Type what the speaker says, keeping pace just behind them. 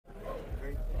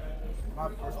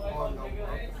First of all,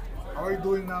 how are you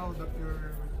doing now that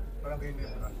you're Barangay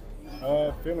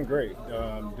Ginebra? Feeling great.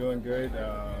 Doing good.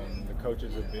 The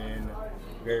coaches have been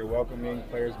very welcoming.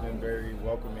 Players have been very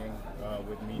welcoming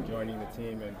with me joining the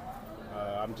team, and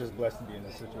I'm just blessed to be in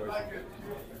this situation.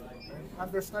 I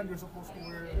understand you're supposed to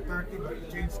wear 30, but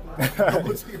you changed to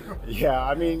double zero. Yeah,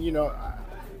 I mean,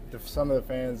 some of the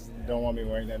fans don't want me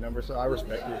wearing that number, so I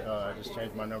respect it. I just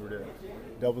changed my number to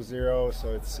 00,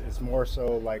 so it's more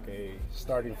so like a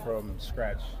starting from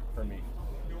scratch for me.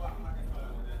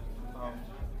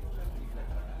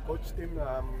 Coach Tim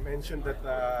mentioned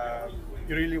that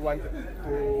you really wanted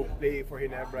to play for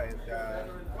Ginebra, and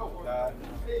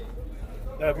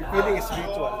the feeling is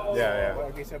mutual. Yeah. What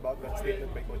can you say about that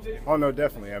statement by Coach Tim? Oh no,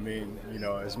 definitely. I mean,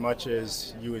 as much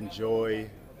as you enjoy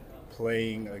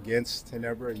playing against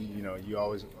Ginebra,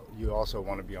 you also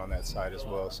want to be on that side as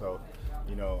well. So,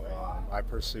 I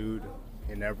pursued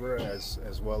Ginebra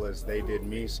as well as they did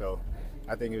me. So,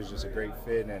 I think it was just a great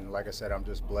fit, and like I said, I'm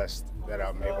just blessed that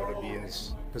I'm able to be in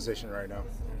this position right now.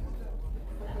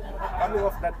 Coming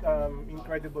off that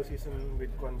incredible season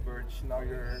with Converge, now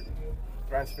you're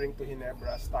transferring to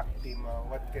Ginebra, stock team.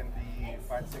 What can the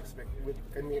fans expect?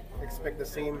 Can we expect the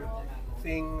same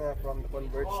thing from the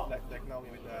Converge like now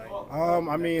with?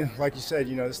 I mean, like you said,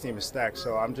 this team is stacked.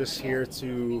 So I'm just here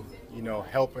to,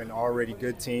 help an already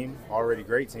good team, already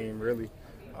great team, really.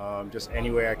 Just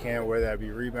any way I can, whether that be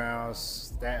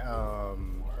rebounds,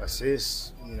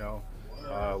 assists,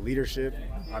 leadership.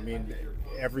 I mean,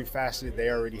 every facet they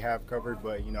already have covered,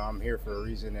 but I'm here for a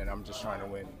reason, and I'm just trying to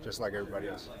win, just like everybody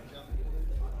else.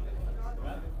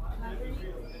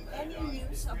 Any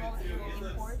news about your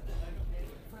import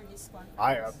for this conference?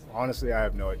 I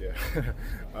have no idea.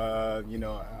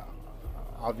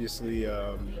 Obviously,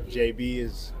 JB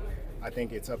is, I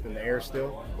think it's up in the air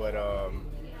still, but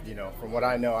from what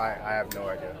I know, I have no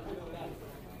idea.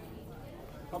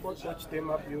 How about Coach Tim?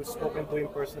 Have you spoken to him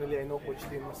personally? I know Coach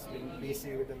Tim has been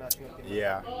busy with the national team.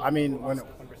 Yeah, I mean, when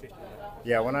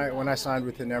I signed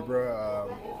with Ginebra,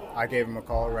 I gave him a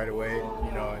call right away.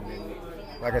 And then,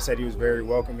 like I said, he was very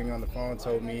welcoming on the phone.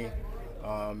 Told me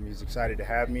he's excited to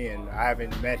have me, and I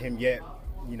haven't met him yet,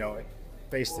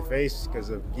 face to face because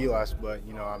of Gilas. But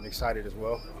I'm excited as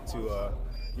well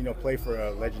to play for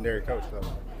a legendary coach though.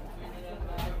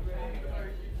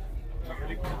 Would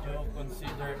you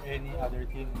consider any other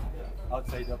team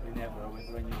outside of Ginebra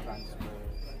when you transfer?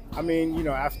 I mean,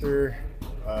 after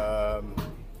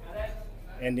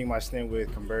ending my stint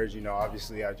with Converge,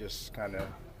 obviously I just kind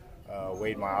of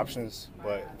weighed my options.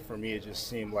 But for me, it just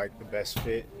seemed like the best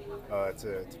fit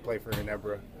to play for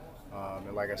Ginebra.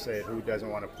 And like I said, who doesn't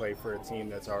want to play for a team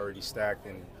that's already stacked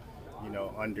and,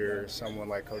 under someone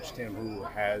like Coach Tim who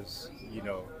has,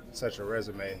 such a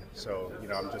resume. So,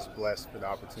 I'm just blessed for the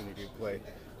opportunity to play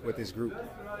with this group.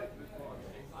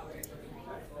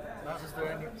 Is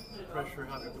there any pressure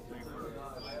having to play for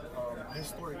a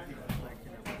historic team like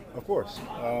Ginebra? Of course,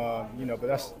 but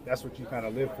that's what you kind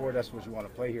of live for. That's what you want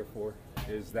to play here for,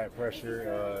 is that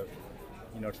pressure,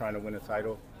 trying to win a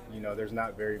title. There's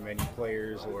not very many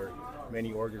players or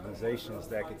many organizations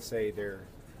that could say they're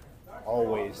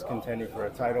always contending for a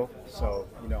title. So,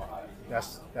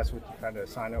 that's what you kind of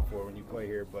sign up for when you play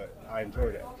here, but I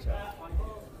enjoy that. So.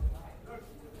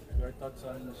 Your thoughts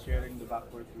on sharing the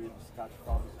backcourt with Scott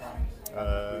Thompson?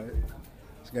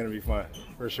 It's going to be fun,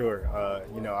 for sure.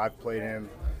 I've played him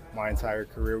my entire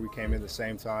career. We came in the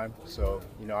same time, so,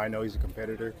 I know he's a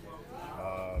competitor.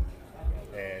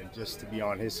 And just to be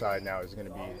on his side now is going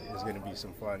to be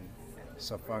some fun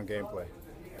gameplay.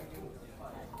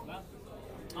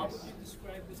 How would you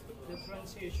describe the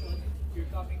transition? You're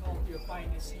coming off your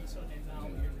finest season and now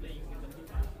you're playing with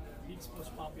the league's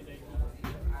most popular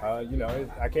team.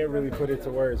 I can't really put it to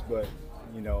words, but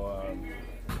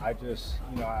I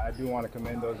do want to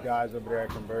commend those guys over there at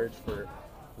Converge for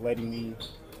letting me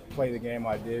play the game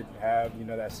I did have.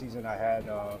 That season I had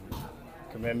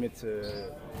commitment to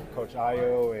Coach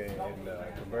Ayo and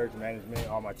Converge management,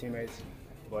 all my teammates.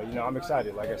 But I'm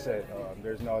excited. Like I said,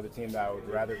 there's no other team that I would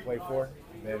rather play for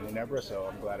than Ginebra, so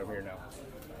I'm glad I'm here now.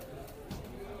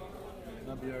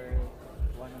 Now you're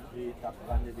one of the top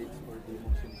candidates for the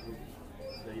most improved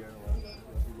the year. What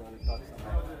are your thoughts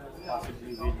on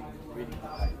possibly winning the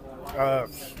title?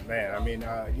 Man, I mean,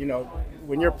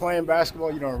 when you're playing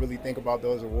basketball, you don't really think about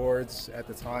those awards at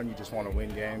the time. You just want to win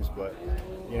games. But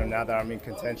now that I'm in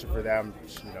contention for that,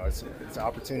 it's an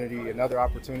opportunity, another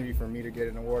opportunity for me to get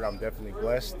an award. I'm definitely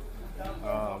blessed.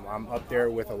 I'm up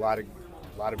there with a lot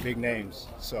of big names.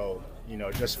 So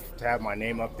just to have my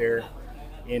name up there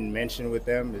in mention with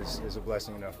them is a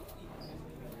blessing enough.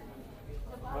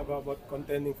 about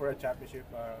contending for a championship.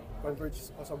 Converge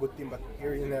is also a good team, but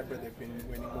here in Ginebra they've been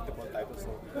winning multiple titles.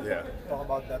 So Yeah. talk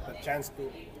about that, the chance to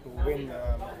win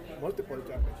multiple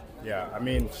championships. Yeah, I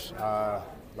mean,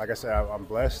 like I said, I'm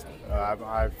blessed. I've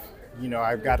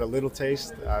got a little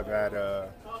taste. I've had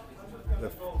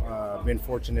been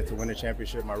fortunate to win a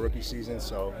championship my rookie season,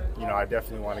 so I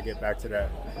definitely want to get back to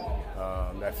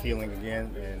that feeling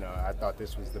again. And I thought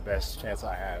this was the best chance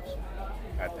I have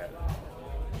at that.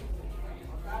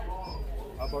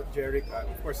 How about Jerick?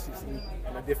 Of course, he's in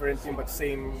a different team, but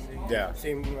same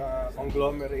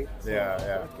conglomerate. So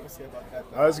Yeah. What can you say about that?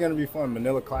 Oh, it's going to be fun.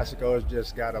 Manila Clasico's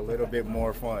just got a little bit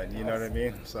more fun, you know what I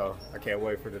mean? So I can't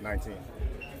wait for the 19th.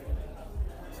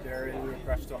 Is there any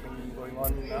trash talking going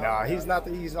on now? Nah,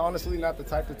 he's honestly not the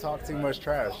type to talk too much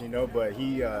trash, but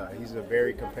he's a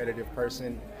very competitive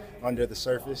person under the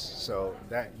surface, so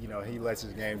that, he lets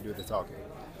his game do the talking.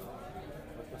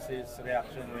 What was his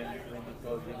reaction when you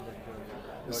told him that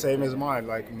you're The same as mine,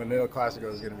 like Manila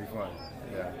Clasico is going to be fun.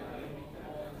 Yeah.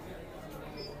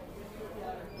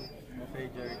 Okay,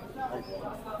 Jerry.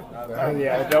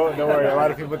 Yeah, don't worry. A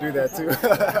lot of people do that too.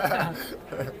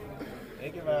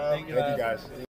 Thank you, man. Thank you guys.